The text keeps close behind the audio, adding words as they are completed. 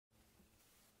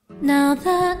Now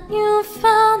that you've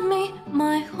found me,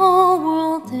 my whole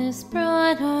world is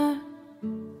brighter.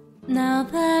 Now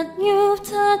that you've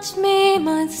touched me,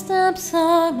 my steps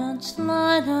are much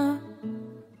lighter.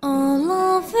 All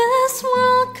of this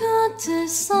world could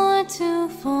decide to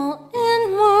fall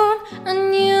inward,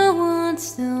 and you would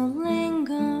still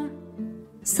linger.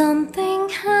 Something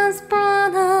has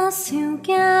brought us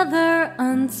together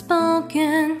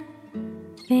unspoken,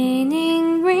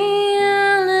 feigning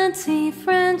reality,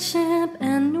 friendship,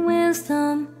 and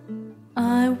wisdom.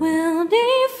 I will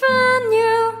defend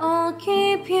you, I'll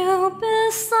keep you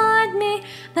beside me.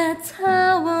 That's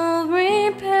how I'll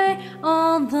repay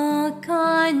all the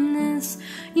kindness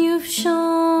you've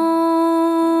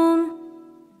shown.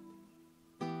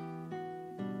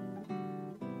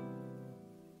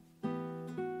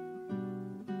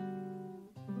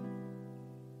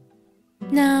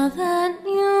 Now that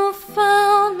you've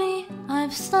found me,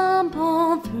 I've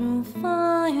stumbled through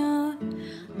fire.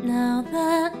 Now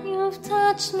that you've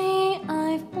touched me,